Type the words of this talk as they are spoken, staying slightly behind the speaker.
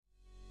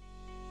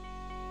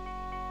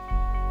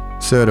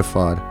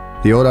Certified,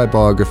 the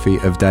autobiography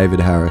of David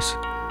Harris.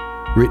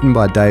 Written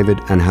by David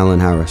and Helen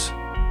Harris.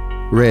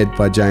 Read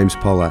by James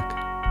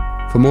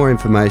Pollack. For more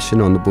information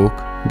on the book,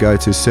 go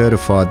to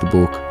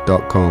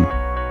certifiedthebook.com.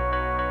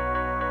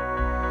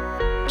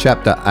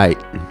 Chapter 8.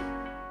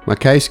 My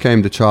case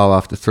came to trial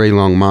after 3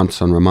 long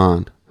months on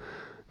remand.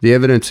 The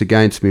evidence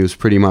against me was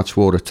pretty much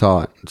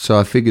watertight, so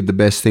I figured the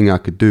best thing I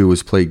could do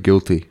was plead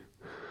guilty.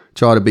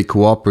 Try to be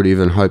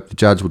cooperative and hope the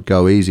judge would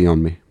go easy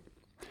on me.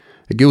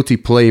 A guilty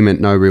plea meant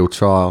no real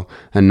trial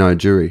and no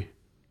jury.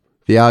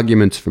 The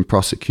arguments from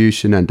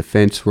prosecution and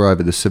defence were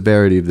over the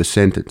severity of the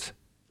sentence.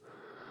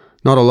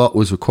 Not a lot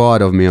was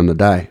required of me on the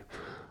day.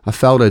 I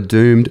felt a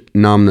doomed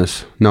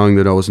numbness knowing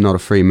that I was not a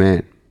free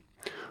man.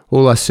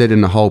 All I said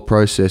in the whole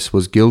process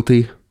was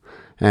guilty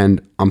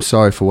and I'm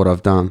sorry for what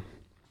I've done.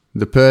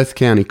 The Perth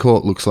County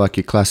Court looks like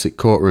your classic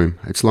courtroom.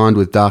 It's lined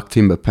with dark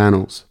timber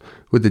panels,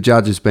 with the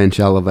judge's bench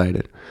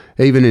elevated.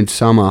 Even in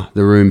summer,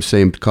 the room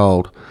seemed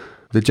cold.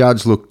 The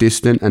judge looked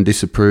distant and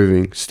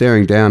disapproving,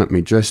 staring down at me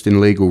dressed in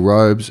legal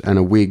robes and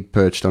a wig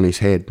perched on his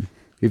head.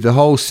 If the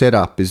whole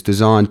setup is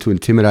designed to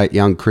intimidate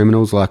young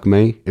criminals like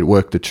me, it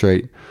worked a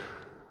treat.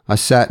 I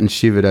sat and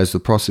shivered as the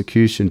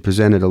prosecution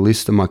presented a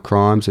list of my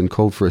crimes and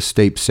called for a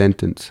steep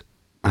sentence.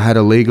 I had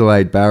a legal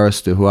aid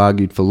barrister who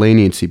argued for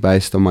leniency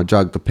based on my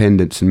drug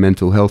dependence and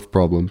mental health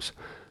problems.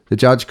 The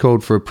judge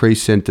called for a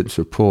pre-sentence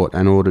report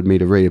and ordered me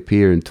to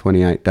reappear in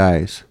 28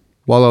 days.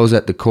 While I was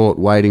at the court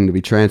waiting to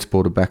be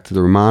transported back to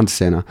the remand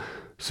centre,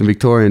 some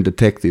Victorian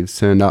detectives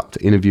turned up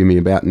to interview me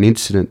about an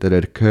incident that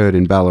had occurred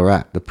in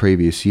Ballarat the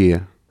previous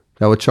year.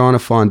 They were trying to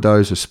find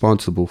those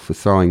responsible for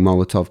throwing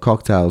Molotov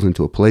cocktails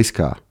into a police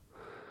car.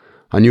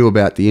 I knew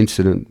about the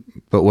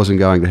incident, but wasn't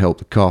going to help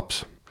the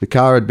cops. The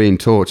car had been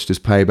torched as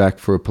payback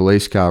for a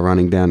police car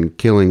running down and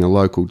killing a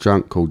local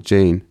drunk called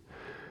Gene.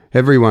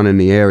 Everyone in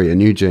the area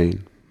knew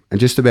Gene, and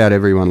just about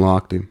everyone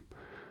liked him.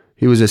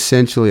 He was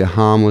essentially a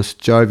harmless,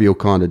 jovial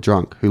kind of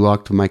drunk who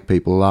liked to make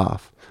people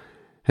laugh,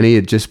 and he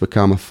had just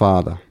become a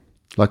father.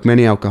 Like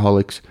many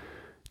alcoholics,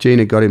 Gene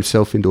had got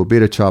himself into a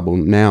bit of trouble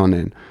now and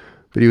then,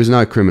 but he was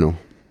no criminal.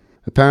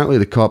 Apparently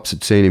the cops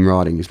had seen him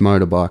riding his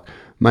motorbike.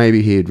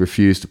 Maybe he had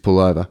refused to pull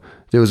over.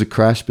 There was a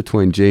crash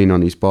between Gene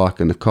on his bike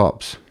and the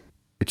cops.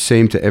 It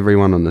seemed to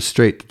everyone on the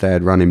street that they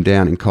had run him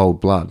down in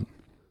cold blood.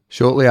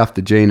 Shortly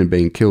after Gene had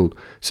been killed,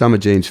 some of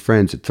Gene's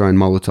friends had thrown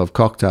Molotov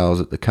cocktails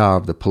at the car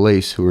of the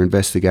police who were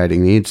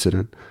investigating the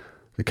incident.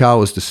 The car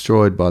was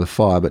destroyed by the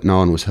fire, but no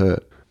one was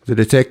hurt. The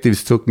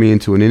detectives took me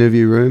into an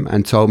interview room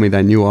and told me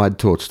they knew I'd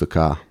torched the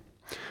car.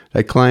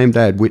 They claimed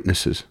they had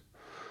witnesses.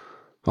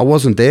 I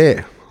wasn't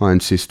there, I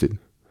insisted.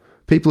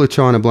 People are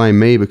trying to blame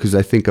me because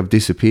they think I've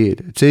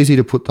disappeared. It's easy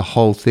to put the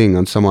whole thing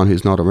on someone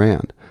who's not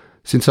around.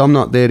 Since I'm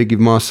not there to give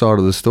my side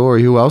of the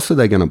story, who else are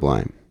they going to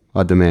blame?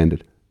 I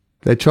demanded.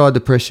 They tried to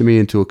pressure me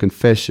into a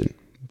confession,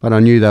 but I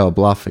knew they were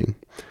bluffing.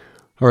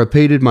 I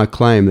repeated my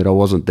claim that I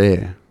wasn't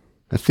there.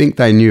 I think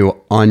they knew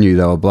I knew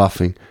they were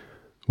bluffing.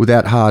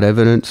 Without hard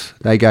evidence,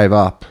 they gave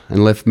up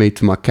and left me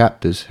to my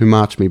captors, who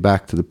marched me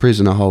back to the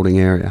prisoner holding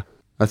area.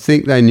 I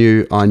think they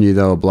knew I knew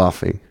they were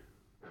bluffing.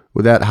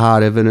 Without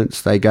hard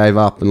evidence, they gave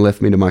up and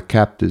left me to my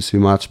captors, who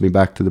marched me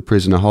back to the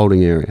prisoner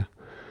holding area.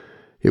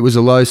 It was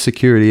a low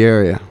security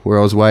area where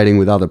I was waiting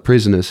with other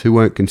prisoners who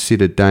weren't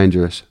considered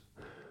dangerous.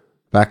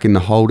 Back in the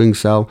holding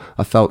cell,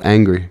 I felt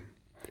angry.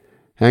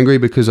 Angry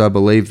because I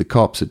believed the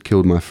cops had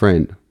killed my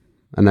friend,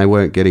 and they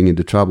weren't getting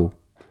into trouble.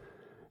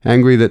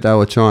 Angry that they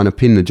were trying to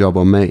pin the job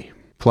on me.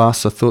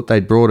 Plus, I thought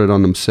they'd brought it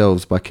on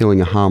themselves by killing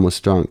a harmless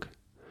drunk.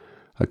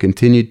 I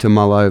continued to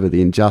mull over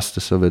the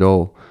injustice of it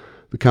all,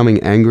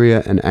 becoming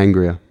angrier and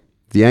angrier.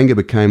 The anger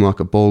became like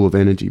a ball of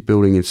energy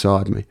building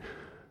inside me.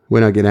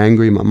 When I get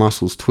angry, my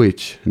muscles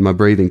twitch and my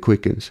breathing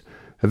quickens.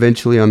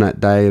 Eventually on that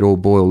day, it all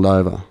boiled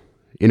over.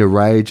 In a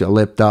rage, I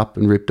leapt up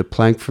and ripped a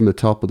plank from the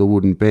top of the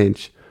wooden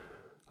bench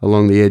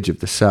along the edge of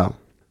the cell.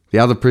 The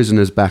other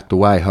prisoners backed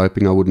away,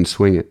 hoping I wouldn't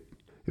swing it.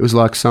 It was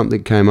like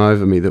something came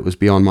over me that was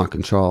beyond my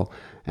control.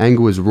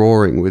 Anger was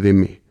roaring within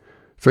me.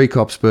 3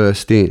 cops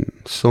burst in,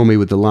 saw me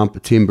with the lump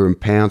of timber and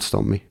pounced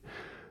on me.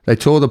 They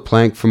tore the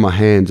plank from my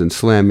hands and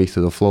slammed me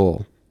to the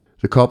floor.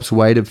 The cops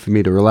waited for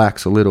me to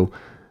relax a little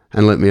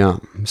and let me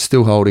up,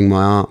 still holding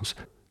my arms.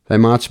 They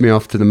marched me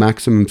off to the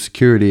maximum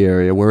security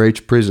area where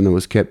each prisoner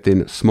was kept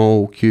in a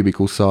small,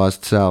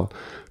 cubicle-sized cell,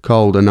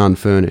 cold and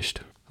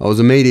unfurnished. I was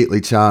immediately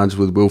charged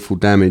with willful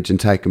damage and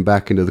taken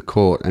back into the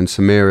court and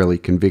summarily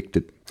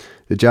convicted.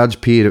 The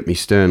judge peered at me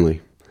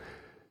sternly.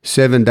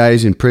 7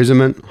 days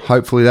imprisonment.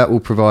 Hopefully that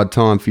will provide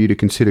time for you to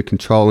consider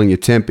controlling your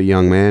temper,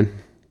 young man.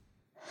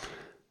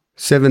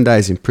 7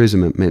 days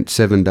imprisonment meant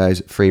 7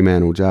 days at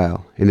Fremantle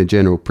Jail in the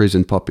general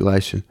prison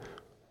population.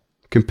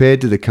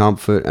 Compared to the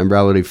comfort and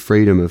relative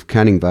freedom of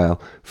Canning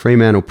Vale,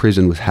 Fremantle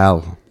Prison was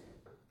hell.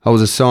 I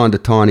was assigned a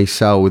tiny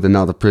cell with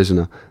another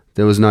prisoner.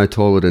 There was no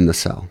toilet in the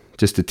cell,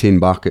 just a tin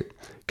bucket,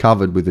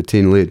 covered with a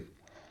tin lid.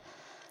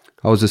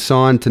 I was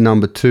assigned to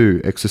number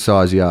 2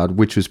 exercise yard,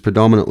 which was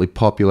predominantly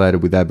populated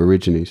with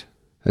Aborigines.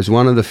 As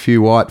one of the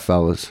few white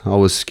fellas, I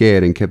was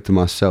scared and kept to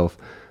myself,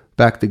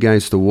 backed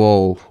against a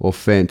wall or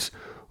fence,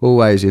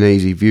 always in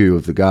easy view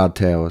of the guard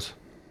towers.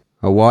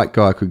 A white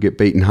guy could get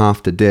beaten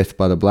half to death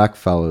by the black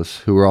fellas,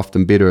 who were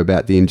often bitter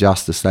about the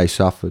injustice they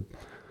suffered.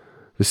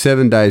 The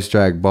 7 days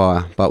dragged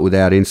by, but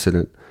without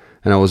incident,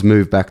 and I was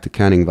moved back to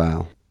Canning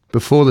Vale.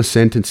 Before the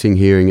sentencing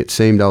hearing, it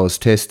seemed I was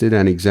tested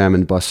and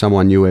examined by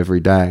someone new every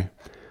day.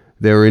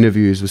 There were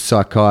interviews with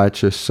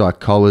psychiatrists,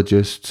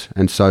 psychologists,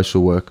 and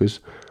social workers.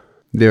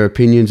 Their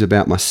opinions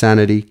about my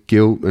sanity,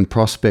 guilt, and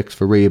prospects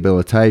for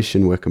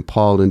rehabilitation were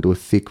compiled into a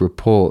thick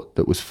report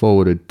that was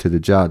forwarded to the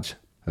judge.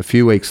 A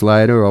few weeks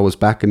later, I was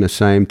back in the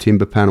same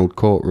timber-panelled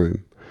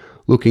courtroom,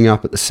 looking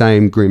up at the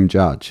same grim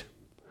judge.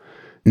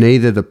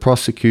 Neither the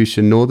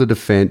prosecution nor the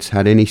defence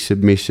had any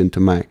submission to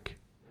make.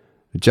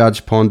 The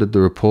judge pondered the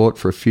report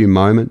for a few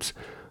moments.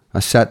 I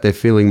sat there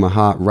feeling my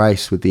heart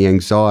race with the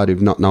anxiety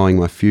of not knowing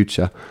my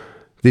future.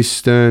 This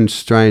stern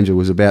stranger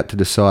was about to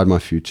decide my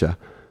future.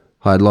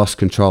 I had lost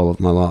control of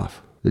my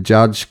life. The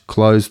judge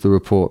closed the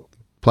report,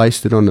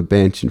 placed it on the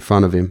bench in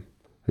front of him,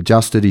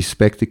 adjusted his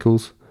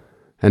spectacles,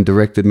 and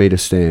directed me to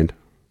stand.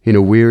 In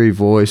a weary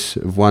voice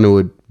of one who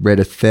had read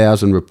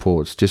 1,000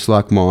 reports, just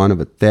like mine, of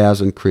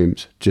 1,000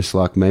 crims, just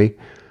like me,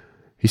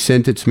 he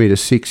sentenced me to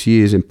 6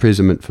 years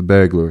imprisonment for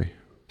burglary,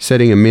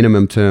 setting a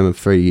minimum term of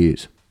 3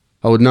 years.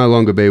 I would no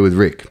longer be with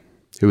Rick,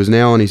 who was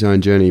now on his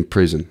own journey in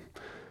prison.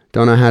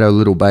 Donna had a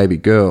little baby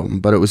girl,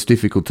 but it was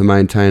difficult to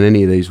maintain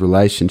any of these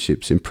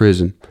relationships in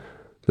prison.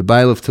 The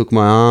bailiff took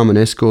my arm and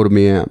escorted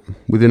me out.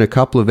 Within a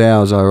couple of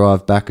hours I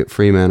arrived back at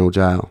Fremantle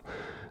Jail.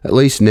 At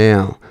least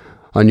now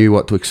I knew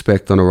what to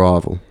expect on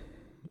arrival.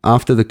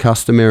 After the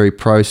customary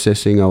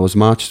processing, I was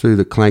marched through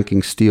the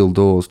clanking steel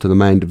doors to the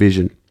main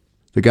division.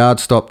 The guard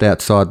stopped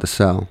outside the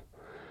cell,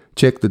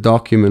 checked the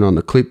document on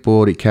the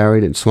clipboard he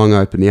carried, and swung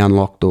open the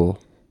unlocked door.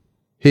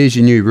 "Here's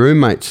your new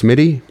roommate,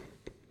 Smitty."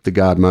 The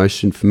guard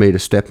motioned for me to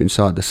step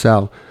inside the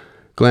cell,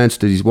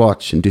 glanced at his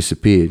watch and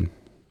disappeared.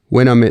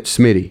 When I met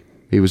Smitty,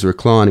 he was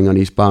reclining on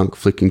his bunk,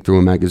 flicking through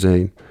a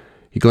magazine.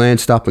 He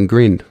glanced up and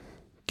grinned.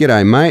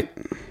 "G'day, mate."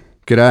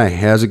 "G'day,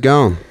 how's it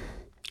going?"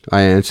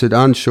 I answered,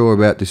 unsure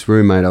about this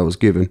roommate I was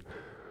given.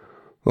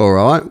 "All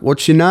right,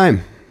 what's your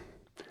name?"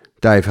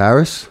 "Dave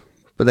Harris,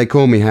 but they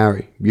call me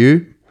Harry.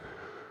 You?"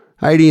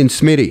 "Adian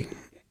Smitty."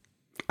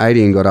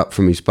 Adian got up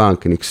from his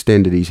bunk and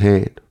extended his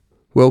hand.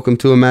 "Welcome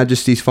to Her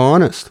Majesty's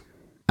finest."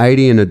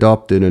 Adian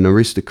adopted an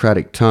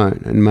aristocratic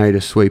tone and made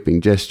a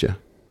sweeping gesture.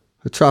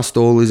 "I trust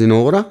all is in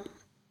order?"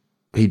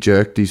 He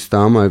jerked his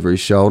thumb over his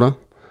shoulder.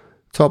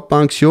 "Top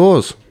bunk's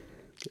yours."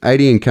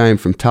 Adian came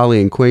from Tully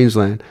in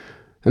Queensland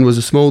and was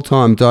a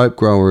small-time dope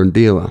grower and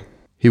dealer.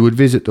 He would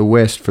visit the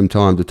West from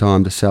time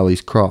to sell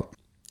his crop.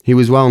 He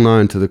was well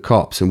known to the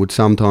cops and would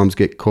sometimes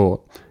get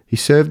caught. He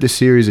served a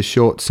series of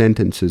short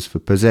sentences for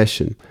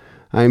possession.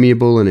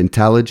 Amiable and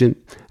intelligent,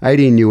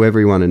 Adian knew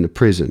everyone in the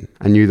prison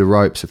and knew the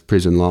ropes of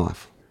prison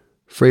life.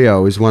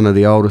 Freo is one of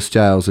the oldest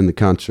jails in the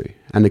country,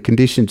 and the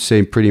conditions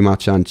seem pretty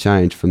much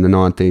unchanged from the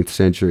 19th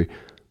century.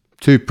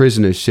 2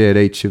 prisoners shared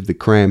each of the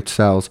cramped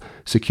cells,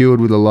 secured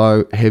with a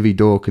low, heavy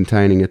door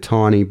containing a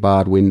tiny,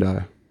 barred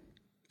window.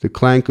 The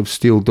clank of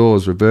steel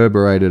doors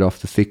reverberated off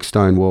the thick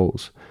stone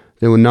walls.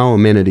 There were no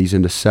amenities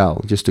in the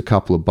cell, just a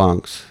couple of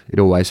bunks. It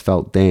always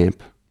felt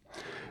damp.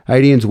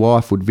 Adian's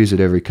wife would visit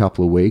every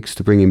couple of weeks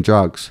to bring him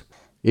drugs.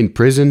 In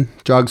prison,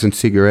 drugs and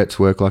cigarettes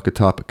work like a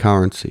type of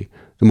currency.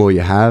 The more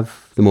you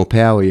have, the more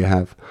power you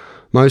have.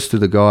 Most of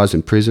the guys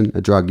in prison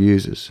are drug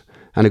users,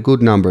 and a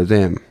good number of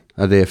them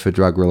are there for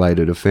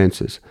drug-related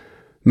offences.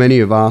 Many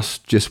of us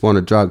just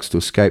wanted drugs to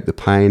escape the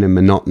pain and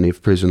monotony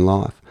of prison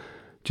life.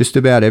 Just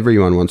about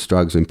everyone wants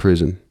drugs in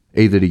prison,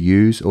 either to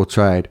use or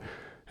trade,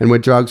 and where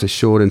drugs are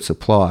short in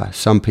supply,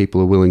 some people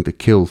are willing to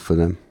kill for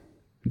them.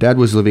 Dad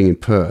was living in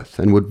Perth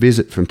and would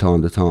visit from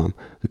time to time.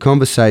 The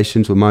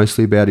conversations were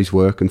mostly about his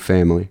work and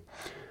family,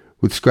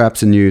 with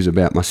scraps of news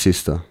about my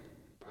sister.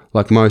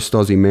 Like most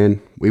Aussie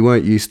men, we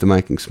weren't used to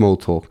making small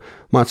talk,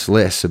 much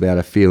less about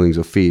our feelings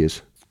or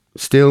fears.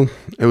 Still,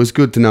 it was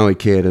good to know he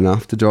cared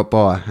enough to drop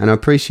by, and I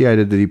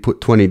appreciated that he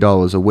put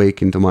 $20 a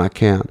week into my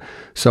account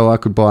so I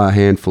could buy a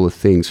handful of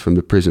things from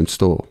the prison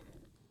store.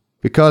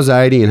 Because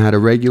Adian had a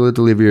regular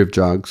delivery of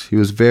drugs, he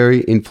was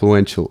very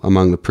influential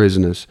among the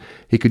prisoners.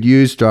 He could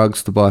use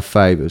drugs to buy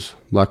favours,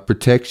 like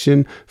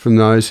protection from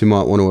those who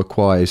might want to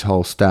acquire his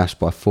whole stash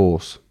by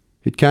force.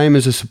 It came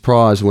as a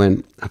surprise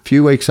when, a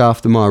few weeks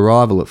after my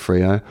arrival at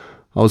Freo,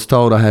 I was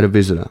told I had a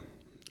visitor.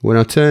 When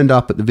I turned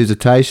up at the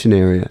visitation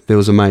area, there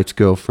was a mate's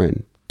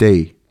girlfriend,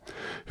 Dee,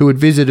 who had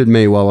visited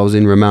me while I was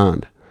in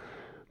remand.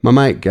 My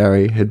mate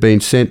Gary had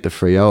been sent to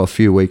Freo a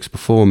few weeks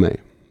before me,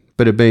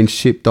 but had been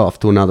shipped off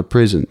to another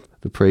prison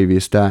the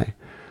previous day.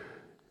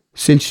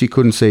 Since she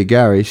couldn't see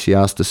Gary, she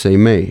asked to see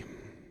me.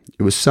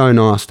 It was so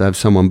nice to have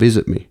someone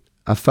visit me.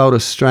 I felt a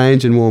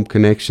strange and warm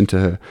connection to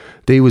her.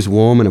 Dee was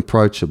warm and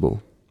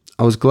approachable.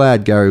 I was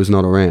glad Gary was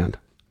not around.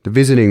 The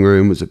visiting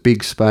room was a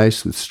big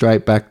space with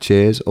straight-back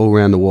chairs all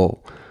round the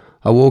wall.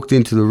 I walked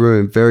into the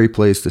room very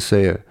pleased to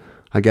see her.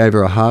 I gave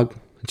her a hug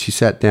and she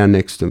sat down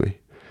next to me.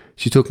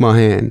 She took my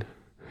hand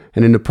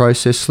and in the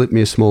process slipped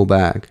me a small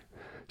bag.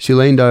 She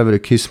leaned over to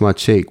kiss my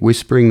cheek,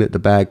 whispering that the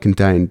bag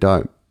contained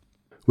dope.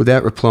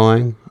 Without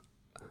replying,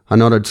 I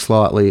nodded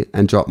slightly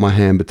and dropped my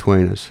hand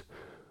between us.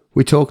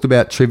 We talked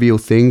about trivial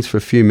things for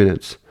a few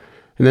minutes,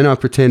 and then I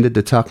pretended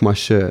to tuck my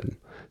shirt,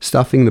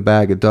 stuffing the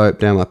bag of dope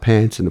down my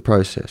pants in the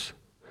process.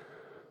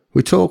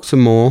 We talked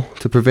some more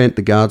to prevent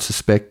the guard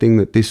suspecting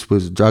that this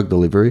was drug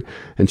delivery,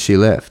 and she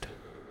left.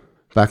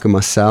 Back in my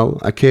cell,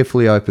 I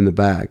carefully opened the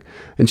bag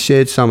and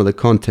shared some of the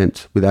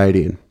contents with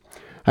Adian.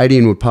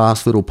 Adian would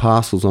pass little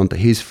parcels on to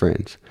his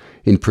friends.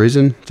 In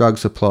prison, drug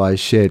supply is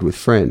shared with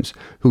friends,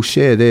 who'll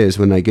share theirs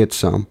when they get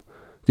some.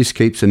 This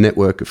keeps a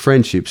network of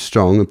friendships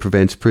strong and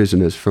prevents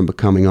prisoners from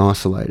becoming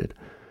isolated.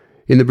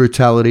 In the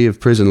brutality of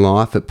prison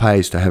life, it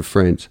pays to have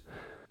friends.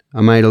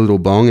 I made a little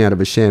bong out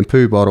of a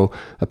shampoo bottle,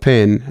 a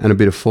pen and a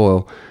bit of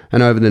foil,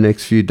 and over the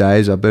next few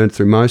days I burnt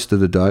through most of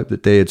the dope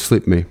that Dee had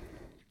slipped me.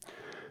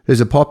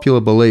 There's a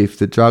popular belief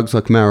that drugs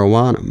like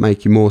marijuana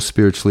make you more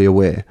spiritually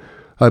aware,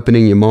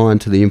 opening your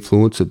mind to the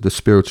influence of the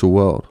spiritual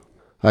world.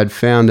 I had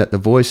found that the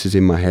voices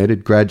in my head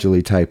had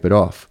gradually tapered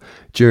off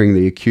during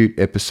the acute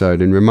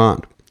episode in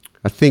remand.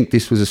 I think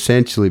this was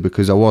essentially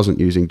because I wasn't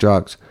using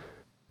drugs.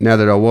 Now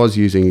that I was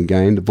using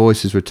again, the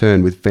voices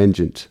returned with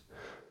vengeance.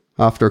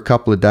 After a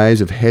couple of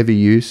days of heavy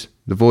use,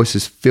 the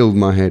voices filled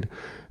my head,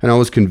 and I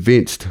was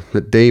convinced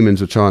that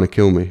demons were trying to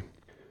kill me.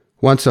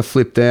 Once I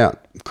flipped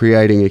out,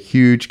 creating a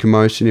huge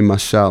commotion in my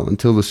cell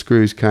until the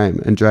screws came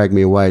and dragged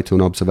me away to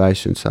an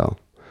observation cell.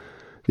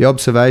 The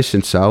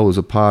observation cell was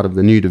a part of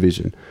the new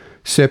division,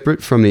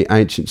 separate from the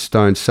ancient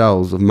stone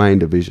cells of main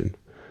division.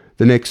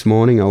 The next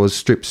morning I was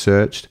strip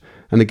searched,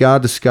 and the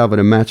guard discovered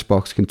a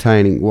matchbox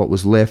containing what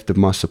was left of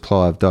my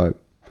supply of dope.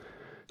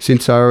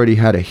 Since I already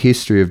had a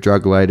history of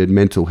drug-related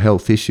mental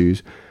health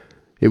issues,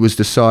 it was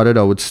decided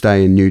I would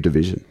stay in New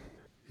Division.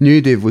 New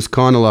Div was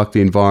kind of like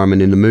the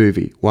environment in the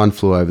movie, One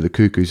Flew Over the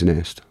Cuckoo's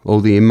Nest. All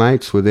the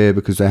inmates were there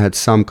because they had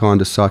some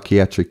kind of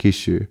psychiatric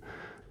issue.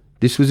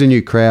 This was a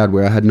new crowd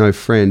where I had no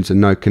friends and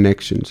no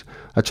connections.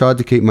 I tried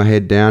to keep my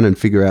head down and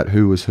figure out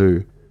who was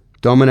who.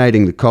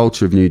 Dominating the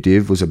culture of New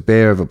Div was a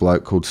bear of a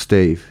bloke called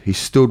Steve. He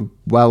stood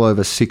well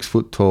over 6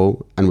 foot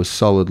tall and was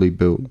solidly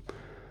built.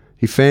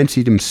 He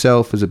fancied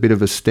himself as a bit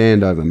of a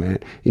standover man,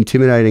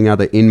 intimidating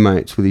other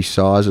inmates with his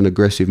size and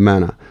aggressive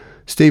manner.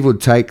 Steve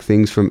would take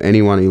things from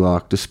anyone he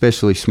liked,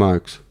 especially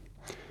smokes.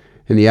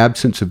 In the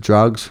absence of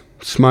drugs,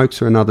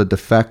 smokes are another de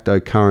facto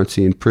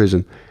currency in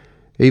prison.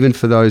 Even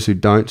for those who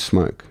don't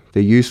smoke,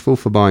 they're useful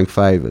for buying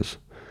favours.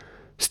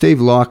 Steve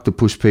liked to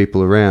push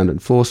people around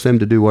and force them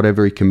to do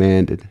whatever he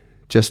commanded,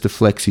 just to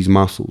flex his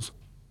muscles.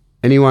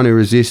 Anyone who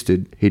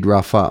resisted, he'd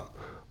rough up.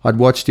 I'd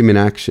watched him in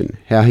action,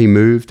 how he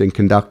moved and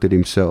conducted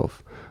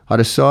himself. I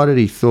decided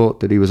he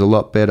thought that he was a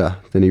lot better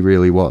than he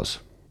really was.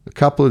 A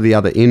couple of the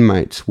other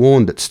inmates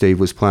warned that Steve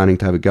was planning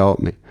to have a go at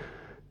me,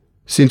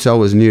 since I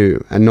was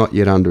new and not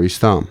yet under his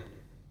thumb.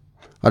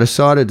 I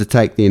decided to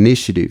take the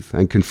initiative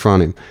and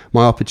confront him.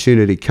 My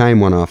opportunity came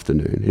one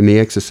afternoon in the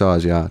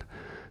exercise yard.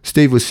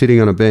 Steve was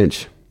sitting on a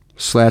bench,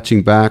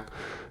 slouching back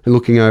and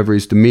looking over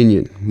his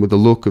dominion with a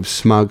look of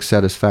smug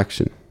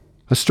satisfaction.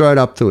 I strode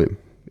up to him,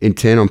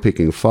 intent on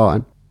picking a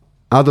fight.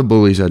 Other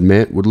bullies I'd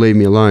met would leave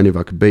me alone if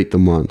I could beat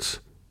them once,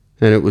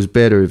 and it was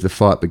better if the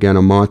fight began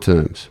on my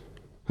terms.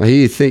 I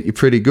hear you think you're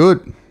pretty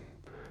good.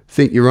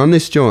 Think you're on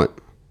this joint?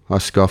 I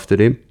scoffed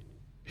at him.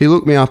 He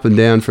looked me up and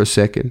down for a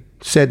second,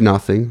 said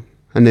nothing,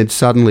 and then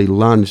suddenly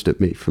lunged at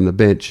me from the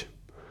bench.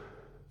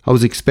 I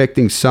was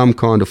expecting some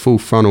kind of full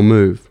frontal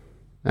move,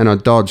 and I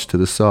dodged to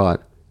the side.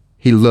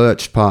 He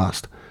lurched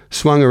past,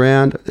 swung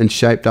around and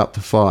shaped up to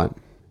fight.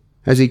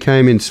 As he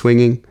came in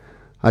swinging,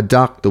 I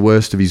ducked the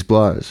worst of his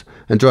blows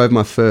and drove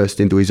my first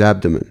into his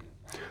abdomen,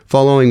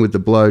 following with the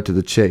blow to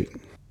the cheek.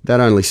 That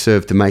only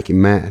served to make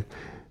him mad,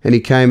 and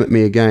he came at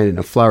me again in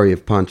a flurry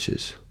of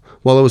punches.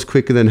 While I was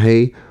quicker than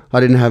he,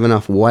 I didn't have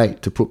enough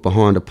weight to put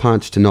behind a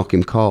punch to knock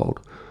him cold,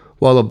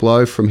 while a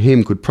blow from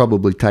him could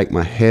probably take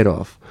my head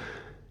off.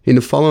 In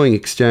the following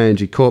exchange,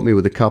 he caught me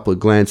with a couple of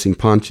glancing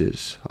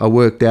punches. I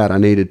worked out I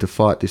needed to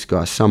fight this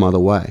guy some other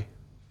way.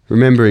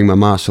 Remembering my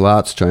martial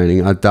arts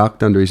training, I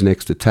ducked under his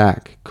next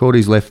attack, caught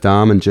his left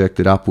arm and jerked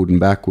it upward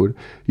and backward,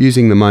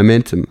 using the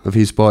momentum of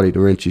his body to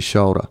wrench his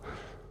shoulder.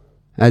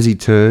 As he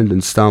turned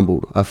and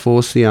stumbled, I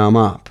forced the arm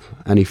up,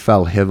 and he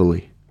fell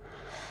heavily.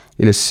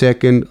 In a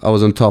second, I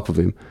was on top of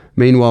him.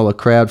 Meanwhile, a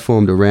crowd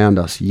formed around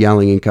us,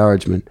 yelling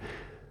encouragement.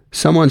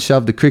 Someone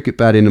shoved a cricket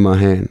bat into my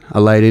hand. I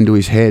laid into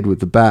his head with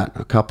the bat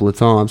a couple of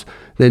times,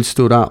 then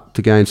stood up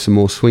to gain some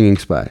more swinging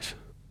space.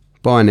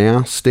 By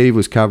now, Steve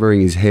was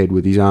covering his head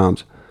with his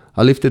arms.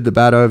 I lifted the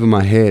bat over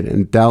my head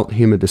and dealt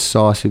him a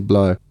decisive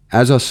blow.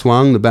 As I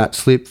swung, the bat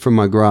slipped from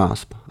my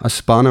grasp. I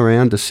spun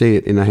around to see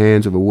it in the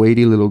hands of a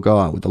weedy little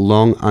guy with a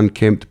long,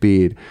 unkempt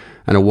beard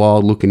and a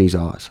wild look in his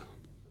eyes.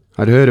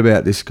 I'd heard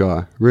about this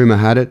guy. Rumour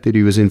had it that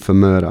he was in for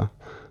murder,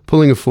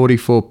 pulling a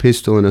 .44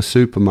 pistol in a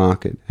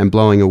supermarket and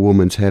blowing a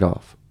woman's head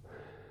off.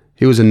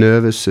 He was a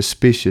nervous,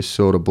 suspicious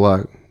sort of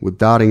bloke, with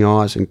darting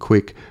eyes and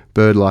quick,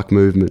 bird-like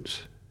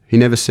movements. He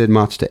never said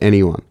much to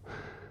anyone.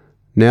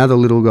 Now the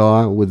little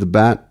guy with the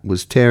bat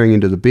was tearing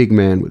into the big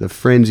man with a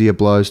frenzy of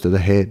blows to the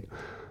head.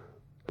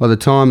 By the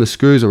time the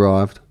screws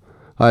arrived,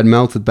 I had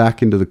melted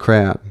back into the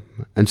crowd,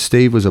 and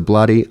Steve was a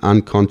bloody,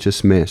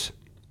 unconscious mess.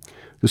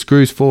 The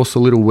screws forced the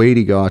little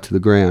weedy guy to the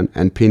ground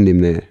and pinned him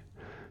there.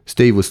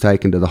 Steve was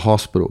taken to the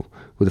hospital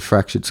with a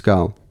fractured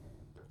skull.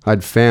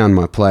 I'd found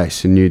my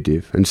place in New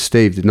Div, and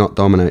Steve did not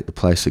dominate the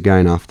place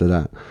again after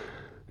that.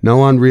 No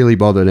one really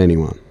bothered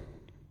anyone.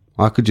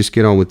 I could just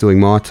get on with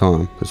doing my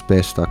time as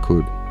best I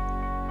could.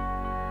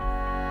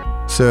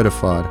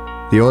 Certified,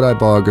 the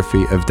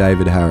autobiography of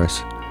David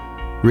Harris.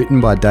 Written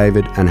by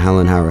David and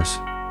Helen Harris.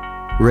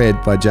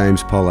 Read by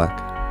James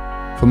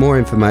Pollack. For more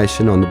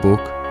information on the book,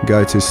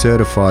 go to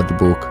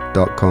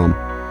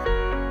certifiedthebook.com.